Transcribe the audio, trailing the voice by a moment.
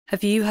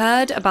Have you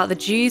heard about the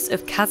Jews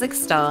of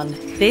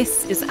Kazakhstan?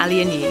 This is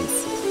Aliyah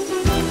News.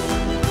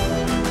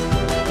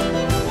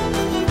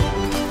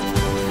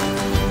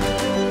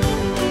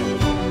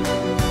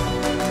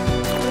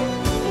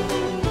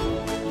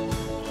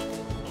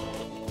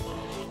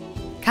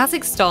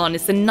 Kazakhstan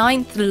is the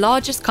 9th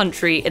largest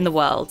country in the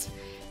world.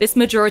 This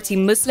majority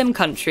Muslim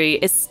country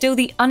is still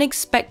the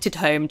unexpected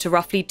home to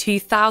roughly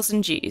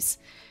 2,000 Jews.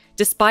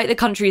 Despite the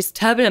country's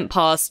turbulent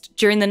past,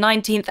 during the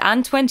 19th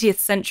and 20th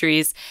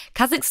centuries,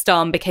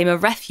 Kazakhstan became a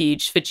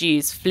refuge for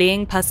Jews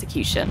fleeing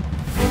persecution.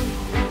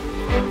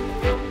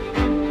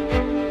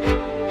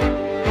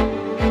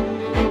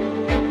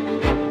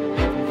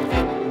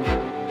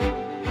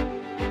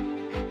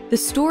 The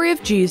story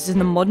of Jews in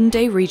the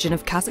modern-day region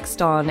of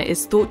Kazakhstan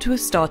is thought to have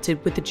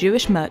started with the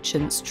Jewish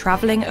merchants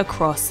travelling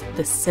across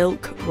the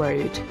Silk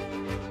Road.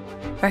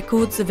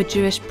 Records of a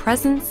Jewish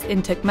presence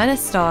in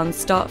Turkmenistan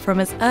start from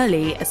as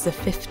early as the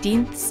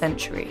 15th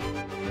century.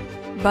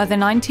 By the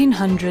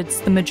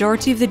 1900s, the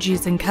majority of the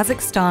Jews in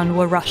Kazakhstan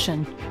were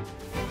Russian,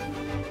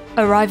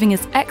 arriving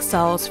as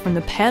exiles from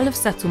the Pale of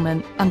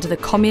Settlement under the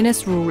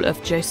communist rule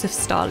of Joseph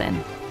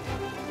Stalin.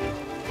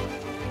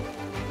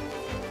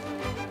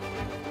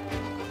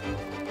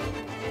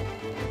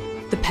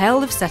 The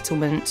Pale of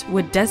Settlement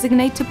were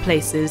designated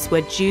places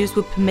where Jews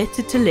were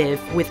permitted to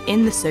live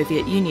within the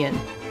Soviet Union.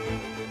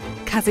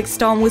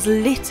 Kazakhstan was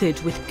littered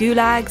with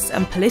gulags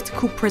and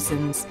political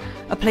prisons,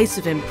 a place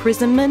of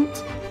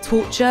imprisonment,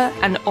 torture,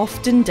 and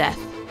often death.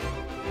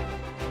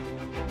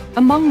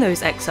 Among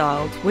those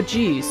exiled were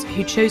Jews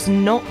who chose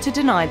not to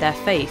deny their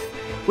faith,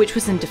 which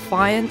was in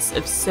defiance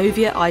of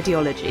Soviet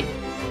ideology.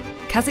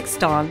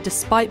 Kazakhstan,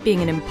 despite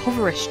being an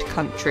impoverished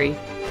country,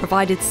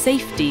 provided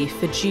safety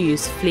for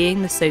Jews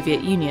fleeing the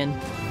Soviet Union.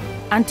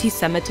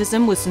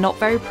 Anti-Semitism was not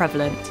very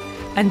prevalent,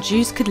 and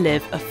Jews could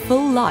live a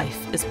full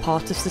life as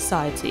part of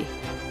society.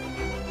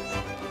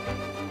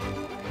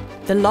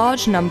 The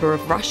large number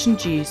of Russian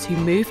Jews who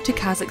moved to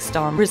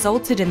Kazakhstan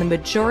resulted in the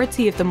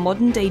majority of the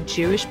modern-day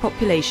Jewish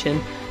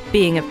population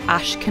being of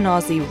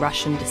Ashkenazi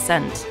Russian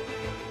descent.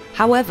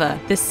 However,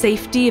 the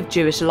safety of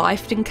Jewish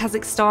life in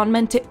Kazakhstan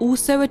meant it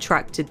also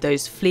attracted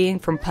those fleeing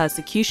from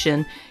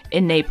persecution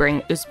in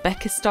neighbouring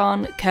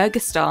Uzbekistan,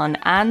 Kyrgyzstan,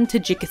 and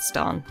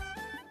Tajikistan.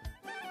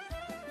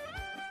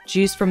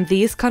 Jews from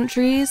these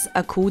countries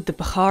are called the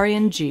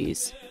Bukharian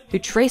Jews, who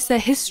trace their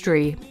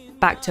history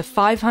back to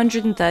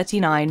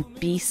 539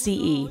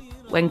 BCE,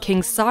 when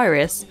King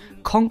Cyrus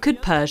conquered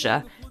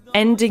Persia,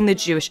 ending the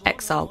Jewish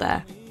exile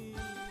there.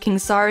 King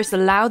Cyrus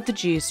allowed the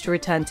Jews to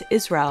return to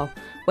Israel,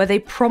 where they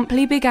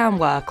promptly began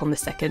work on the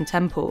Second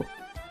Temple.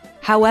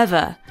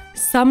 However,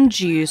 some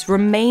Jews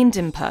remained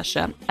in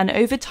Persia and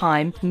over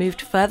time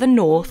moved further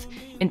north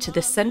into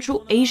the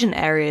Central Asian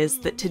areas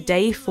that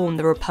today form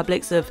the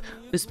republics of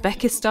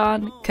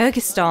Uzbekistan,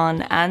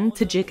 Kyrgyzstan, and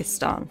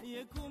Tajikistan.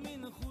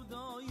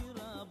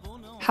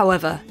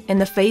 However, in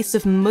the face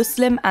of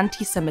Muslim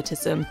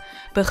anti-Semitism,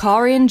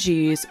 Bukharian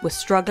Jews were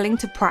struggling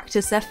to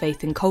practice their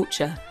faith and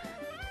culture.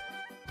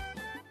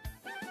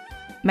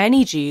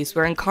 Many Jews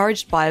were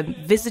encouraged by a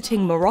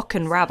visiting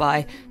Moroccan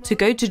rabbi to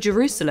go to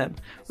Jerusalem,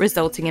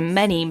 resulting in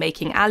many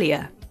making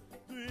Aliyah.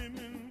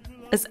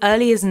 As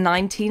early as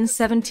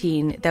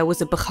 1917, there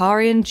was a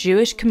Bukharian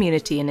Jewish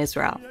community in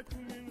Israel.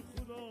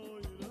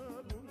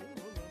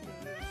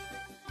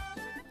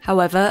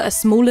 However, a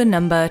smaller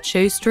number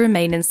chose to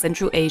remain in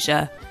Central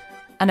Asia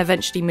and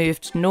eventually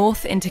moved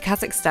north into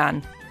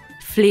Kazakhstan,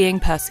 fleeing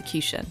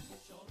persecution.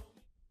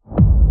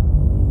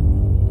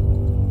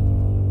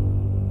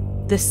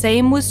 The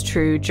same was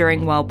true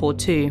during World War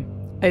II.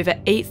 Over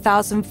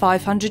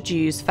 8,500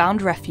 Jews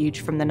found refuge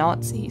from the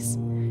Nazis.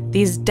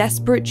 These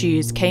desperate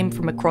Jews came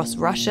from across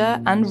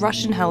Russia and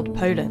Russian-held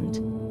Poland.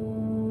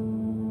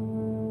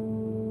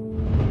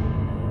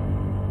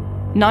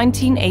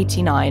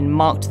 1989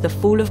 marked the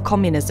fall of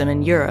communism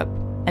in Europe,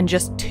 and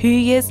just 2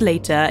 years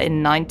later,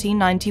 in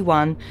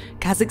 1991,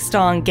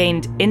 Kazakhstan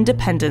gained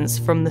independence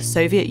from the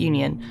Soviet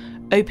Union,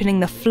 opening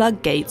the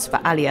floodgates for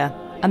Aliyah,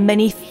 and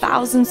many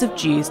thousands of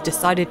Jews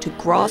decided to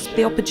grasp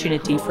the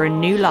opportunity for a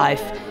new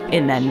life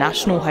in their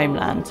national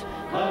homeland.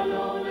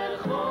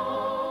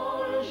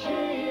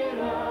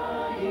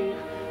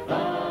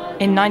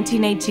 In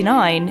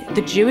 1989,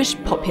 the Jewish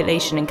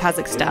population in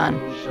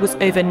Kazakhstan was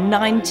over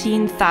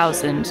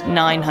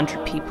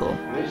 19,900 people.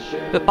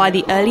 But by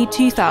the early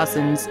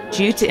 2000s,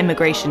 due to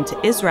immigration to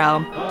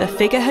Israel, the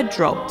figure had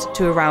dropped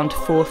to around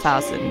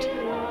 4,000.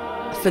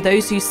 For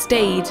those who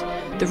stayed,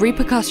 the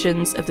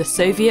repercussions of the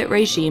Soviet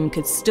regime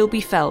could still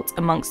be felt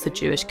amongst the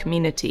Jewish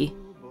community.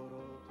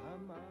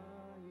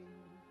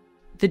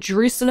 The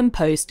Jerusalem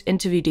Post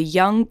interviewed a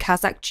young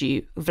Kazakh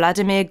Jew,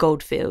 Vladimir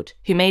Goldfield,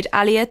 who made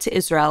Aliyah to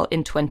Israel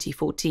in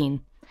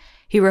 2014.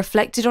 He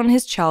reflected on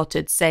his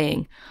childhood,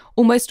 saying,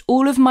 "Almost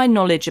all of my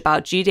knowledge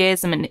about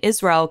Judaism in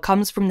Israel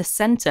comes from the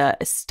center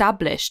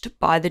established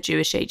by the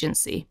Jewish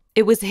Agency.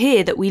 It was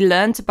here that we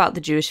learnt about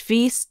the Jewish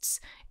feasts,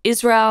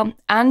 Israel,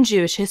 and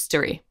Jewish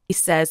history." He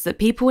says that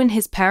people in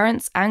his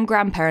parents' and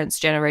grandparents'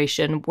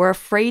 generation were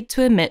afraid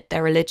to admit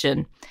their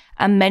religion,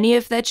 and many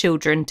of their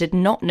children did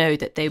not know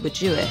that they were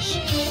Jewish.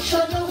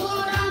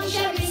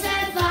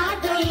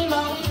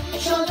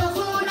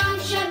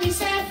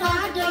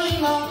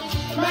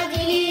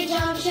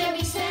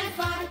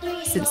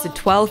 Since the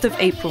 12th of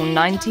April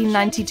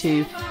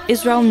 1992,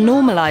 Israel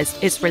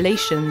normalized its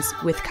relations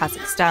with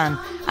Kazakhstan,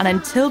 and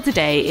until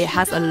today it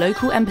has a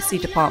local embassy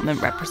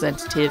department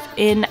representative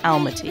in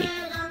Almaty.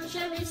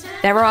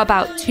 There are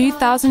about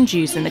 2,000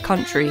 Jews in the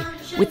country,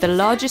 with the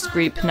largest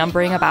group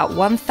numbering about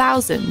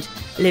 1,000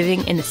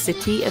 living in the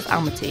city of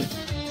Almaty.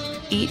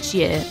 Each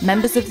year,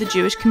 members of the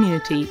Jewish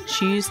community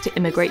choose to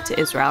immigrate to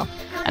Israel,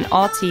 and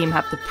our team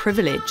have the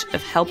privilege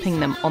of helping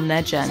them on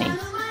their journey.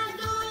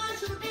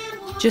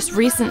 Just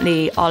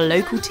recently, our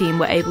local team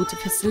were able to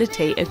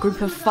facilitate a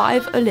group of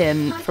 5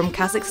 OLIM from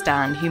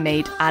Kazakhstan who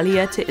made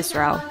Aliyah to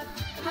Israel.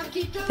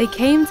 They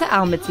came to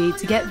Almaty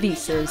to get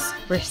visas,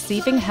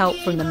 receiving help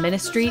from the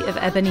Ministry of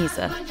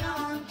Ebenezer.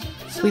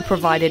 We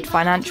provided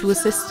financial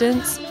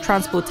assistance,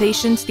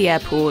 transportation to the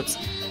airport,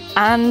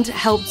 and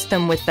helped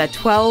them with their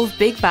 12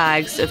 big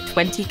bags of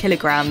 20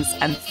 kilograms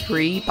and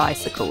 3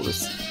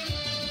 bicycles.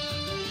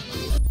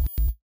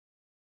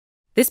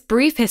 This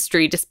brief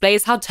history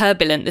displays how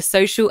turbulent the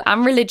social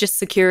and religious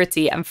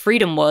security and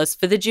freedom was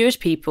for the Jewish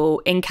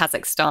people in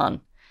Kazakhstan.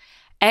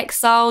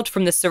 Exiled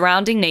from the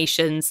surrounding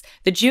nations,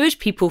 the Jewish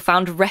people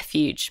found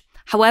refuge.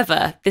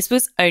 However, this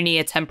was only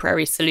a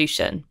temporary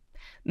solution.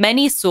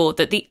 Many saw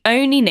that the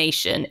only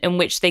nation in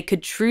which they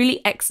could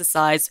truly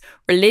exercise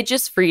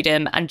religious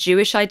freedom and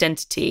Jewish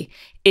identity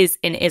is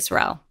in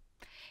Israel.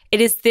 It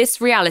is this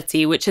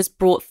reality which has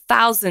brought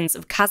thousands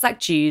of Kazakh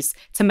Jews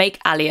to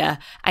make Aliyah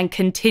and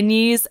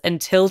continues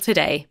until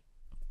today.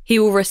 He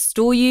will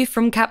restore you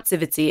from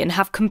captivity and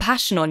have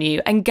compassion on you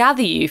and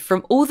gather you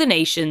from all the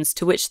nations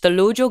to which the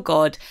Lord your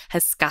God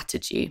has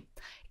scattered you.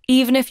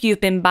 Even if you've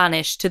been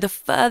banished to the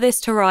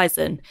furthest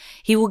horizon,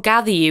 he will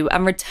gather you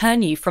and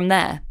return you from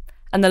there.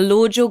 And the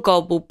Lord your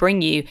God will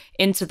bring you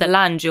into the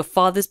land your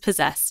fathers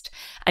possessed,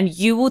 and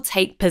you will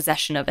take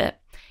possession of it.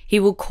 He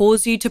will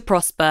cause you to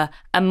prosper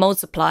and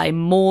multiply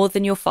more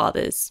than your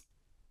fathers.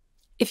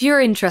 If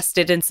you're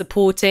interested in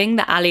supporting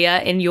the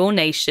Aliyah in your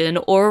nation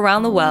or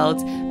around the world,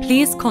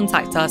 please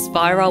contact us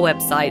via our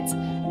website,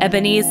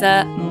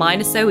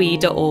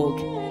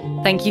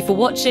 ebenezer-oe.org. Thank you for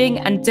watching,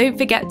 and don't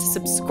forget to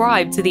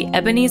subscribe to the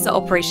Ebenezer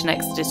Operation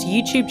Exodus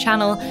YouTube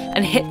channel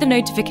and hit the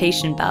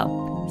notification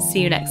bell. See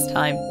you next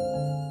time.